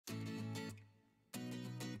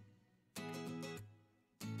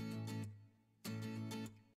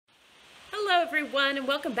Hello everyone and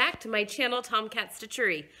welcome back to my channel, Tomcat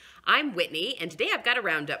Stitchery. I'm Whitney and today I've got a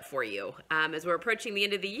roundup for you. As we're approaching the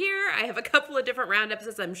end of the year, I have a couple of different roundups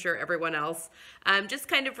as I'm sure everyone else. Just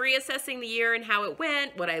kind of reassessing the year and how it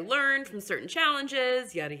went, what I learned from certain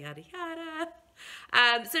challenges, yada yada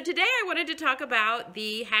yada. So today I wanted to talk about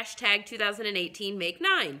the hashtag 2018 Make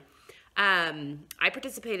 9. I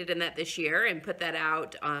participated in that this year and put that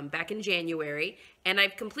out back in January, and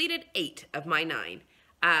I've completed 8 of my 9.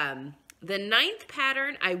 The 9th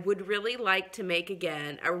pattern I would really like to make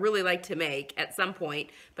again. I really like to make at some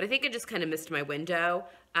point, but I think I just kind of missed my window.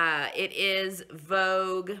 It is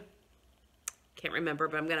Vogue. Can't remember,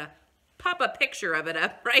 but I'm going to pop a picture of it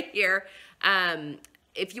up right here.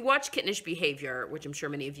 If you watch Kittenish Behavior, which I'm sure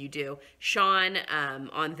many of you do, Sean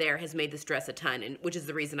on there has made this dress a ton, and which is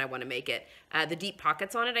the reason I want to make it. The deep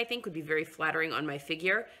pockets on it, I think, would be very flattering on my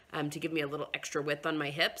figure to give me a little extra width on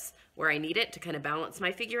my hips where I need it to kind of balance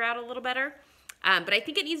my figure out a little better. But I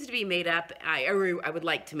think it needs to be made up. I would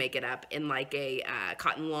like to make it up in like a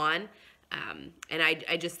cotton lawn, and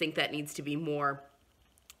I just think that needs to be more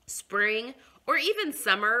spring or even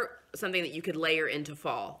summer, something that you could layer into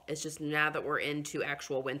fall. It's just now that we're into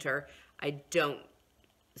actual winter, I don't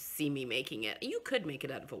see me making it. You could make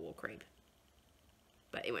it out of a wool crepe.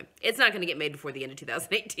 But anyway, it's not going to get made before the end of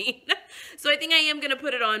 2018. So I think I am going to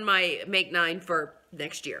put it on my Make 9 for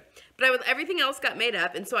next year. But everything else got made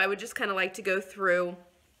up, and so I would just kind of like to go through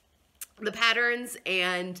the patterns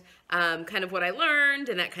and kind of what I learned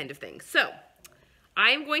and that kind of thing. So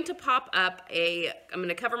I'm going to pop up I'm going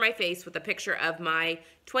to cover my face with a picture of my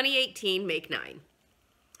 2018 Make 9.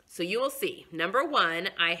 So you will see, number 1,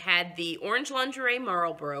 I had the orange lingerie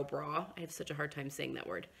Marlboro bra. I have such a hard time saying that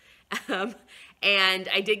word. And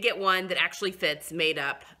I did get one that actually fits made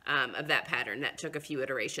up of that pattern. That took a few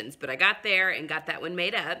iterations, but I got there and got that one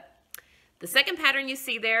made up. The second pattern you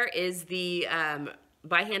see there is the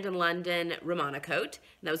By Hand in London Romana coat.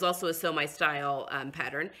 And that was also a Sew My Style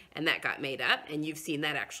pattern, and that got made up, and you've seen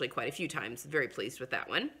that actually quite a few times. Very pleased with that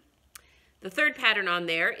one. The third pattern on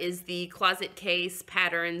there is the Closet Case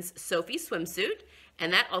Patterns Sophie swimsuit,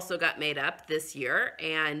 and that also got made up this year,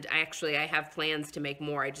 and I have plans to make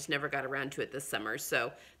more. I just never got around to it this summer,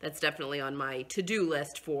 so that's definitely on my to-do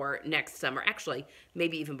list for next summer. Actually,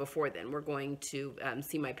 maybe even before then. We're going to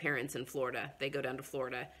see my parents in Florida. They go down to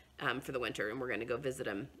Florida for the winter, and we're going to go visit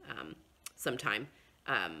them sometime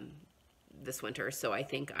this winter. So I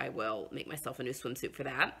think I will make myself a new swimsuit for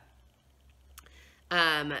that.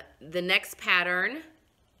 The next pattern,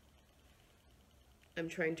 I'm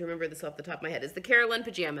trying to remember this off the top of my head, is the Carolyn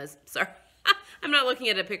pajamas. Sorry, I'm not looking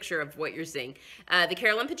at a picture of what you're seeing. The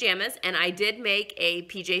Carolyn pajamas, and I did make a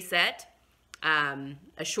PJ set,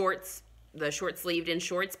 the short-sleeved in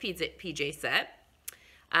shorts PJ set.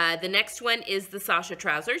 The next one is the Sasha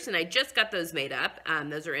trousers, and I just got those made up.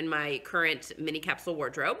 Those are in my current mini capsule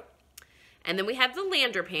wardrobe. And then we have the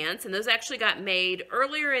Lander pants, and those actually got made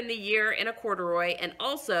earlier in the year in a corduroy, and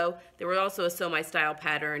also, there were also a Sew My Style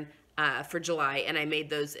pattern for July, and I made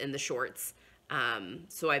those in the shorts.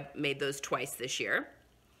 So I made those twice this year.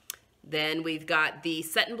 Then we've got the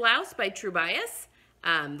Satin Blouse by True Bias.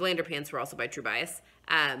 The Lander pants were also by True Bias.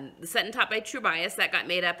 The Satin Top by True Bias, that got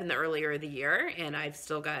made up in the earlier of the year, and I've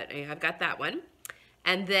got that one.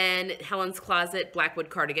 And then Helen's Closet Blackwood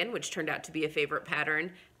Cardigan, which turned out to be a favorite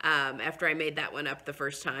pattern after I made that one up the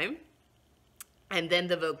first time. And then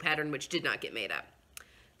the Vogue pattern, which did not get made up.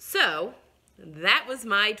 So that was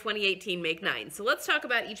my 2018 Make 9. So let's talk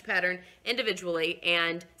about each pattern individually,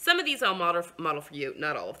 and some of these I'll model for you,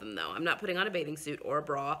 not all of them though. I'm not putting on a bathing suit or a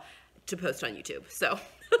bra to post on YouTube. So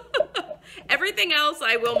everything else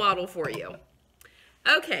I will model for you.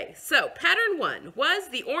 Okay, so pattern 1 was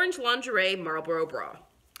the orange lingerie Marlboro bra.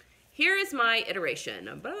 Here is my iteration.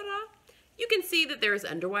 You can see that there's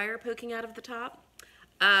underwire poking out of the top.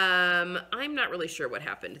 I'm not really sure what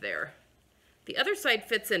happened there. The other side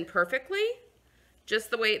fits in perfectly, just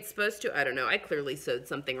the way it's supposed to. I don't know, I clearly sewed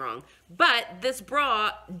something wrong. But this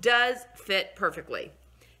bra does fit perfectly.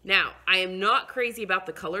 Now, I am not crazy about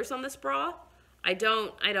the colors on this bra. I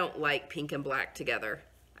don't like pink and black together.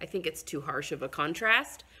 I think it's too harsh of a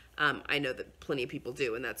contrast. I know that plenty of people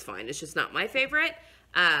do, and that's fine. It's just not my favorite.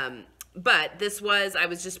 But I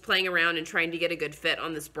was just playing around and trying to get a good fit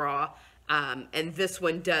on this bra, and this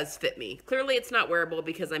one does fit me. Clearly it's not wearable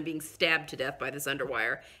because I'm being stabbed to death by this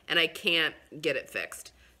underwire, and I can't get it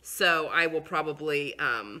fixed. So I will probably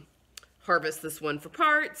harvest this one for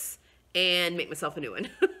parts and make myself a new one.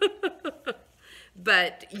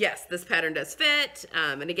 But yes, this pattern does fit,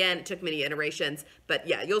 and again, it took many iterations, but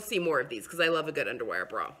yeah, you'll see more of these because I love a good underwire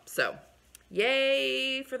bra. So,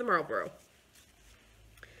 yay for the Marlboro.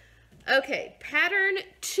 Okay, pattern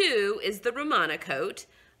 2 is the Romana coat.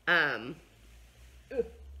 And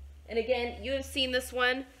again, you have seen this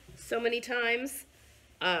one so many times.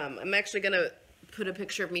 I'm actually going to put a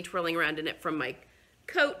picture of me twirling around in it from my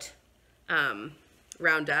coat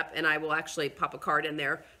roundup, and I will actually pop a card in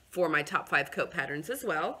there for my top 5 coat patterns as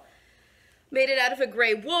well. Made it out of a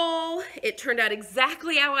gray wool. It turned out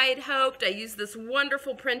exactly how I had hoped. I used this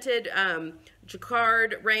wonderful printed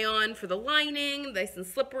jacquard rayon for the lining, nice and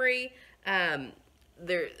slippery.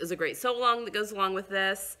 There is a great sew along that goes along with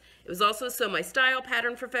this. It was also a Sew My Style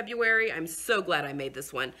pattern for February. I'm so glad I made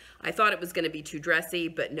this one. I thought it was going to be too dressy,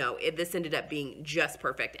 but no, this ended up being just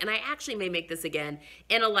perfect. And I actually may make this again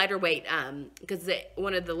in a lighter weight because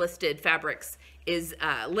one of the listed fabrics is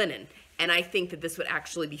linen. And I think that this would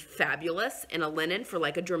actually be fabulous in a linen for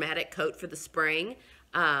like a dramatic coat for the spring.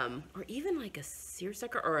 Or even like a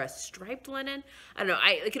seersucker or a striped linen. I don't know.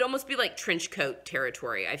 It could almost be like trench coat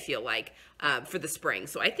territory, I feel like, for the spring.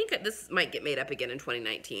 So I think this might get made up again in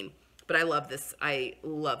 2019. But I love this. I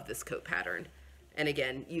love this coat pattern. And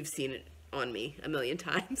again, you've seen it on me a million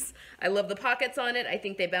times. I love the pockets on it. I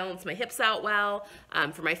think they balance my hips out well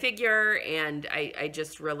for my figure. And I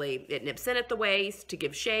just really, it nips in at the waist to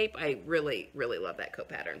give shape. I really, really love that coat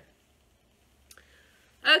pattern.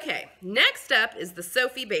 Okay, next up is the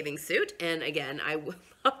Sophie bathing suit, and again, I will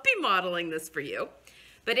not be modeling this for you,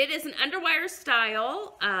 but it is an underwire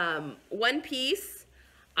style, one piece.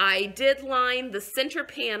 I did line the center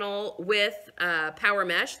panel with power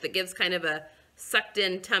mesh that gives kind of a sucked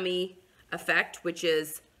in tummy effect, which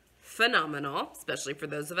is phenomenal, especially for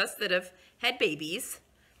those of us that have had babies,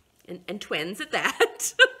 and twins at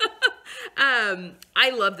that.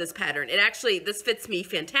 I love this pattern. This fits me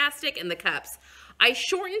fantastic in the cups. I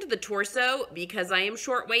shortened the torso because I am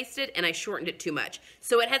short-waisted and I shortened it too much.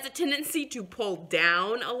 So it has a tendency to pull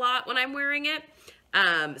down a lot when I'm wearing it.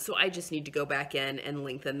 So I just need to go back in and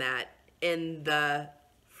lengthen that in the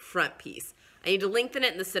front piece. I need to lengthen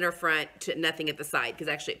it in the center front to nothing at the side because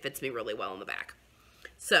actually it fits me really well in the back.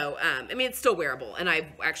 So, I mean, it's still wearable and I've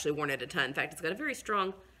actually worn it a ton. In fact, it's got a very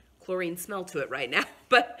strong chlorine smell to it right now.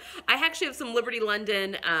 But I actually have some Liberty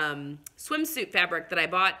London swimsuit fabric that I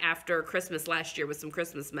bought after Christmas last year with some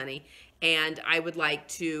Christmas money, and I would like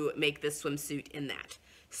to make this swimsuit in that.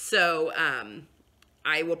 So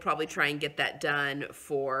I will probably try and get that done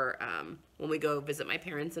for when we go visit my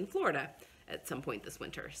parents in Florida at some point this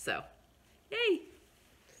winter. So, yay!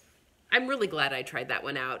 I'm really glad I tried that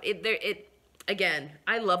one out. Again,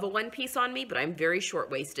 I love a one piece on me, but I'm very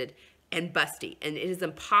short-waisted and busty, and it is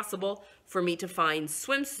impossible for me to find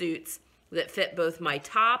swimsuits that fit both my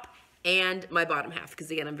top and my bottom half,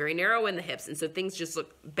 because again, I'm very narrow in the hips, and so things just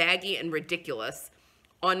look baggy and ridiculous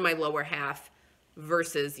on my lower half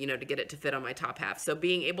versus, you know, to get it to fit on my top half. So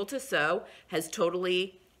being able to sew has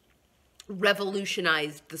totally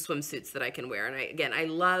revolutionized the swimsuits that I can wear. And I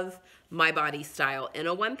love my body style in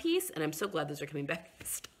a one piece, and I'm so glad those are coming back in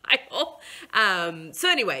style. So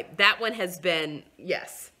anyway, that one has been,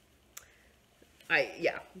 yes.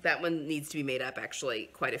 Yeah, that one needs to be made up, actually,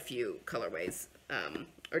 quite a few colorways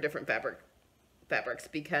or different fabrics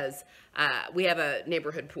because we have a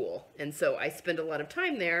neighborhood pool, and so I spend a lot of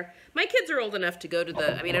time there. My kids are old enough to go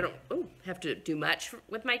to I mean, I don't have to do much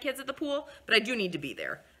with my kids at the pool, but I do need to be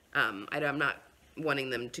there. I'm not wanting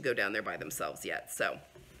them to go down there by themselves yet, so.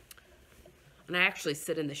 And I actually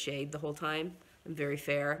sit in the shade the whole time. I'm very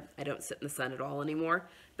fair. I don't sit in the sun at all anymore.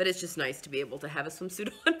 But it's just nice to be able to have a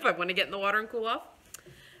swimsuit on if I want to get in the water and cool off.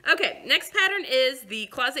 Okay, next pattern is the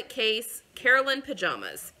Closet Case Carolyn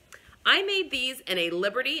Pajamas. I made these in a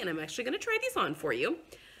Liberty, and I'm actually going to try these on for you.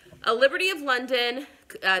 A Liberty of London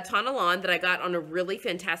Tana Lawn that I got on a really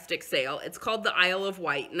fantastic sale. It's called the Isle of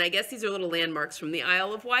Wight, and I guess these are little landmarks from the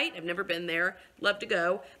Isle of Wight. I've never been there. Love to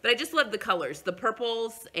go. But I just love the colors, the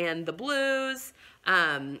purples and the blues.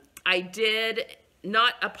 I did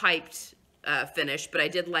not a piped finish, but I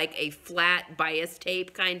did like a flat bias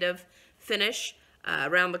tape kind of finish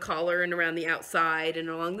around the collar and around the outside and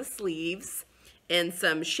along the sleeves, and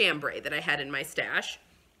some chambray that I had in my stash.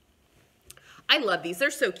 I love these.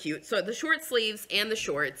 They're so cute. So the short sleeves and the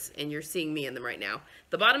shorts, and you're seeing me in them right now.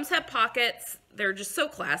 The bottoms have pockets. They're just so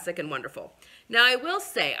classic and wonderful. Now, I will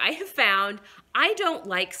say, I have found I don't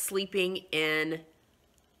like sleeping in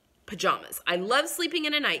pajamas. I love sleeping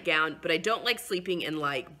in a nightgown, but I don't like sleeping in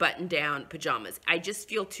like button-down pajamas. I just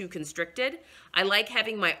feel too constricted. I like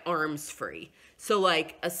having my arms free. So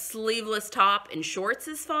like a sleeveless top and shorts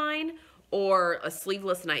is fine, or a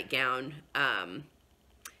sleeveless nightgown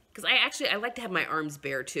because I like to have my arms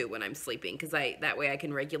bare too when I'm sleeping, because that way I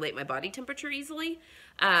can regulate my body temperature easily.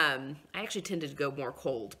 I actually tend to go more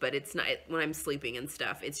cold, but it's not when I'm sleeping and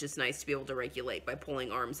stuff. It's just nice to be able to regulate by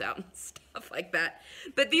pulling arms out and stuff like that.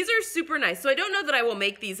 But these are super nice. So I don't know that I will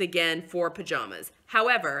make these again for pajamas.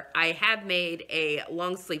 However, I have made a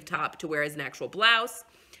long sleeve top to wear as an actual blouse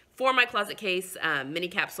for my closet case mini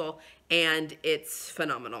capsule, and it's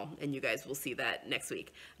phenomenal. And you guys will see that next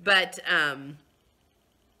week. But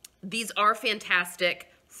these are fantastic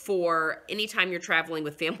for anytime you're traveling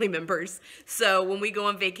with family members. So when we go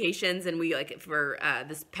on vacations, and we for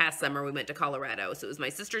this past summer, we went to Colorado. So it was my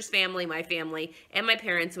sister's family, my family, and my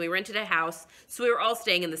parents, and we rented a house. So we were all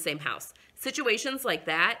staying in the same house. Situations like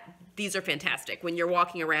that, these are fantastic when you're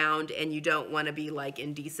walking around and you don't want to be like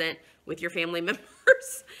indecent with your family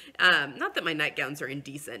members. Not that my nightgowns are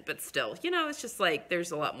indecent, but still, you know, it's just like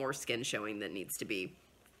there's a lot more skin showing that needs to be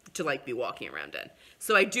be walking around in.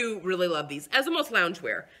 So I do really love these as almost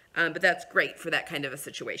loungewear, but that's great for that kind of a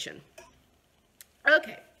situation.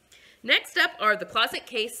 Okay, next up are the Closet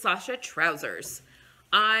Case Sasha trousers.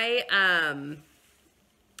 I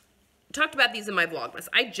talked about these in my Vlogmas.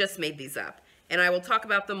 I just made these up, and I will talk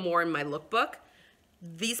about them more in my lookbook.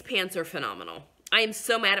 These pants are phenomenal. I am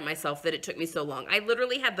so mad at myself that it took me so long. I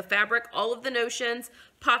literally had the fabric, all of the notions,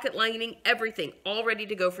 pocket lining, everything, all ready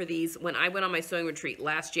to go for these when I went on my sewing retreat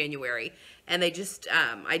last January. And they just,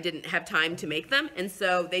 I didn't have time to make them. And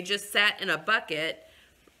so they just sat in a bucket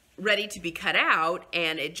ready to be cut out,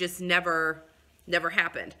 and it just never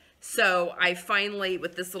happened. So I finally,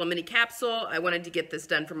 with this little mini capsule, I wanted to get this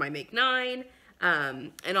done for my Make 9,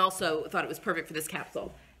 and also thought it was perfect for this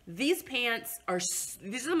capsule. These pants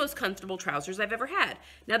these are the most comfortable trousers I've ever had.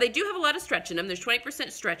 Now, they do have a lot of stretch in them. There's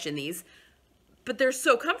 20% stretch in these, but they're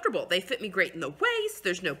so comfortable. They fit me great in the waist.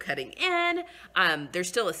 There's no cutting in. There's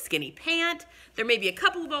still a skinny pant. There may be a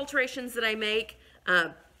couple of alterations that I make,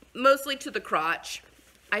 mostly to the crotch.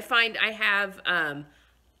 I find I have, I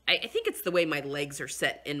think it's the way my legs are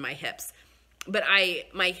set in my hips, but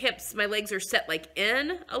my legs are set like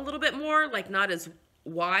in a little bit more, like not as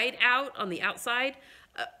wide out on the outside.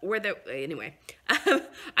 Anyway,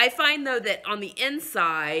 I find though that on the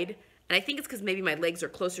inside, and I think it's because maybe my legs are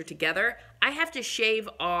closer together, I have to shave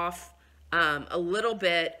off a little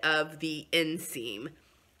bit of the inseam,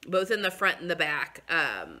 both in the front and the back,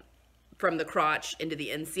 from the crotch into the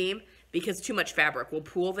inseam, because too much fabric will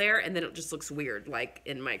pool there, and then it just looks weird, like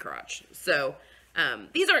in my crotch. So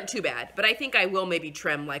these aren't too bad, but I think I will maybe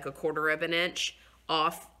trim like 1/4 of an inch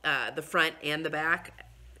off the front and the back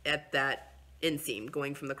at that inseam,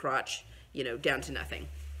 going from the crotch, you know, down to nothing.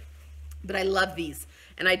 But I love these,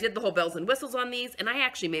 and I did the whole bells and whistles on these, and I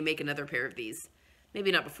actually may make another pair of these.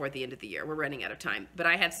 Maybe not before the end of the year. We're running out of time. But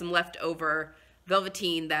I had some leftover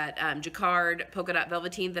velveteen, that jacquard polka dot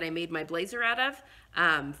velveteen that I made my blazer out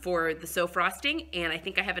of for the sew frosting, and I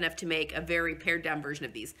think I have enough to make a very pared down version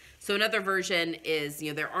of these. So another version is,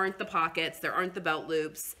 you know, there aren't the pockets, there aren't the belt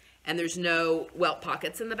loops, and there's no welt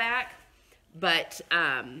pockets in the back, but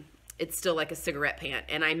it's still like a cigarette pant,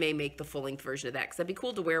 and I may make the full-length version of that because that'd be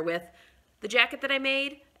cool to wear with the jacket that I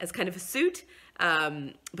made as kind of a suit,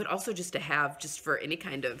 but also just to have just for any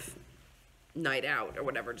kind of night out or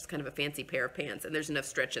whatever, just kind of a fancy pair of pants, and there's enough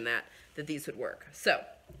stretch in that these would work. So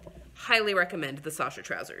highly recommend the Sasha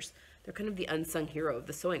trousers. They're kind of the unsung hero of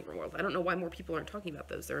the sewing world. I don't know why more people aren't talking about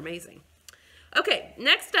those. They're amazing. Okay,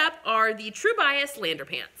 next up are the True Bias Lander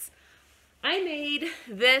pants. I made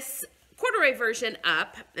this corduroy version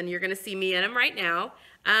up, and you're gonna see me in them right now.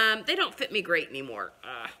 They don't fit me great anymore.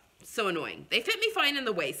 So annoying. They fit me fine in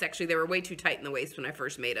the waist. Actually, they were way too tight in the waist when I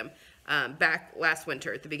first made them back last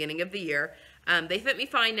winter at the beginning of the year. They fit me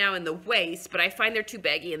fine now in the waist, but I find they're too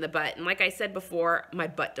baggy in the butt. And like I said before, my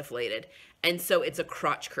butt deflated. And so it's a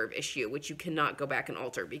crotch curve issue, which you cannot go back and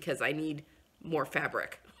alter because I need more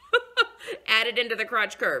fabric added into the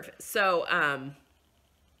crotch curve. So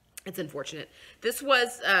it's unfortunate. This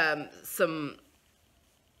was some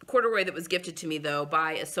corduroy that was gifted to me, though,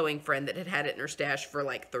 by a sewing friend that had had it in her stash for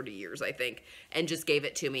like 30 years, I think, and just gave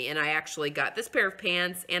it to me. And I actually got this pair of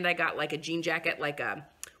pants, and I got like a jean jacket, like a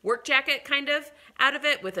work jacket kind of out of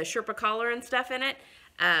it with a Sherpa collar and stuff in it,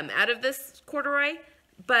 out of this corduroy.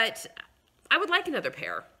 But I would like another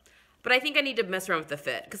pair. But I think I need to mess around with the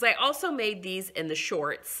fit, because I also made these in the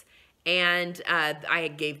shorts, and I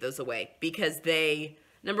gave those away because they...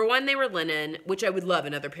 Number one, they were linen, which I would love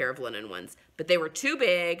another pair of linen ones, but they were too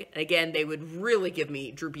big. Again, they would really give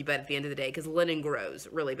me droopy butt at the end of the day because linen grows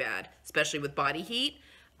really bad, especially with body heat,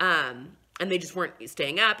 and they just weren't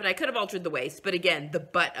staying up, and I could have altered the waist, but again, the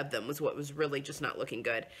butt of them was what was really just not looking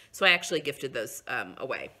good, so I actually gifted those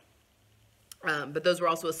away. But those were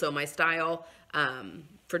also a Sew My Style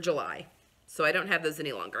for July. So I don't have those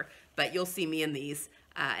any longer, but you'll see me in these.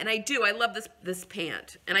 And I love this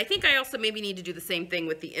pant. And I think I also maybe need to do the same thing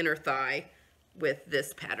with the inner thigh with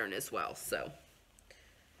this pattern as well. So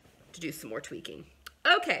to do some more tweaking.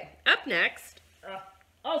 Okay, up next,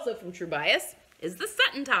 also from True Bias, is the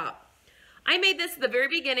Sutton top. I made this at the very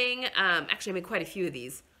beginning. Actually, I made quite a few of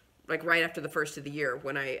these, like right after the first of the year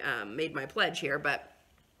when I made my pledge here. But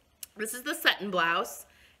this is the Sutton blouse.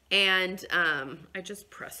 And I just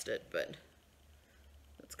pressed it, but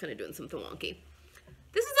it's kind of doing something wonky.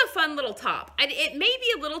 This is a fun little top. It may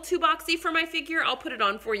be a little too boxy for my figure. I'll put it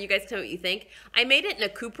on for you guys, tell me what you think. I made it in a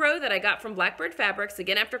Cupro that I got from Blackbird Fabrics,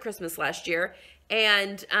 again after Christmas last year.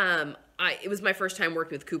 And it was my first time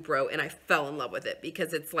working with Cupro, and I fell in love with it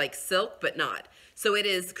because it's like silk, but not. So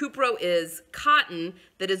Cupro is cotton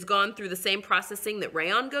that has gone through the same processing that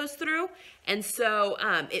rayon goes through. And so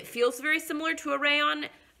it feels very similar to a rayon,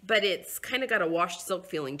 but it's kind of got a washed silk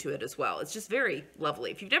feeling to it as well. It's just very lovely.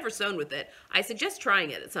 If you've never sewn with it, I suggest trying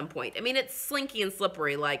it at some point. I mean, it's slinky and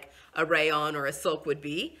slippery like a rayon or a silk would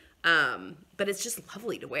be, but it's just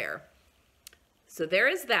lovely to wear. So there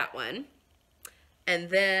is that one. And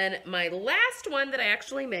then my last one that I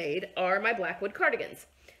actually made are my Blackwood cardigans.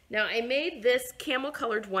 Now, I made this camel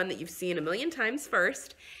colored one that you've seen a million times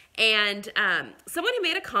first, and someone had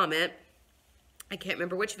made a comment, I can't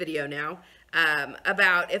remember which video now,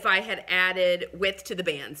 about if I had added width to the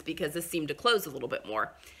bands because this seemed to close a little bit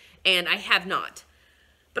more, and I have not.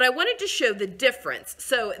 But I wanted to show the difference.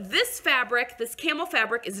 So this fabric, this camel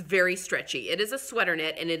fabric, is very stretchy. It is a sweater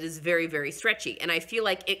knit, and it is very, very stretchy, and I feel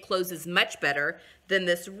like it closes much better than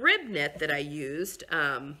this rib knit that I used.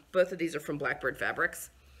 Both of these are from Blackbird Fabrics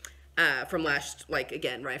from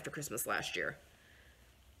again, right after Christmas last year.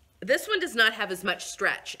 This one does not have as much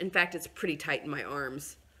stretch. In fact, it's pretty tight in my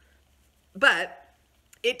arms. But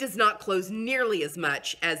it does not close nearly as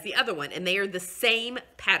much as the other one, and they are the same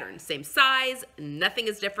pattern, same size, nothing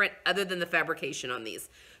is different other than the fabrication on these.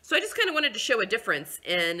 So I just kind of wanted to show a difference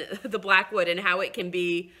in the Blackwood and how it can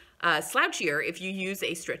be slouchier if you use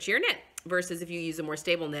a stretchier knit versus if you use a more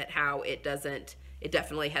stable knit, how it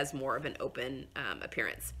definitely has more of an open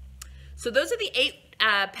appearance. So those are the 8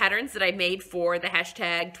 patterns that I made for the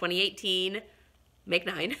hashtag 2018 Make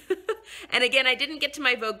 9. And again, I didn't get to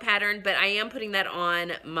my Vogue pattern, but I am putting that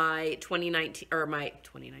on my 2019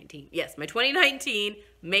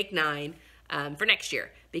 Make 9 for next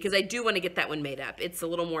year because I do want to get that one made up. It's a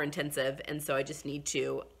little more intensive, and so I just need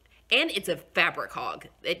to, and it's a fabric hog.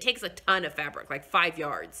 It takes a ton of fabric, like 5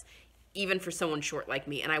 yards, even for someone short like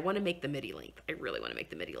me, and I want to make the midi length. I really want to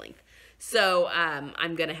make the midi length. So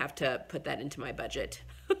I'm going to have to put that into my budget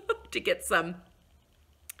to get some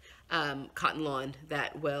cotton lawn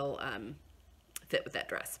that will fit with that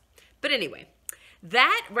dress. But anyway,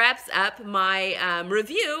 that wraps up my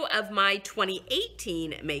review of my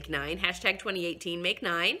 2018 Make 9, hashtag 2018 Make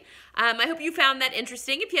 9. I hope you found that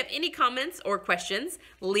interesting. If you have any comments or questions,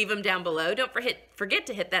 leave them down below. Don't forget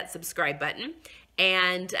to hit that subscribe button.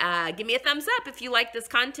 And give me a thumbs up if you like this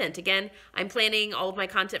content. Again, I'm planning all of my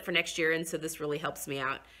content for next year, and so this really helps me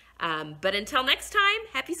out. But until next time,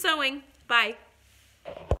 happy sewing. Bye.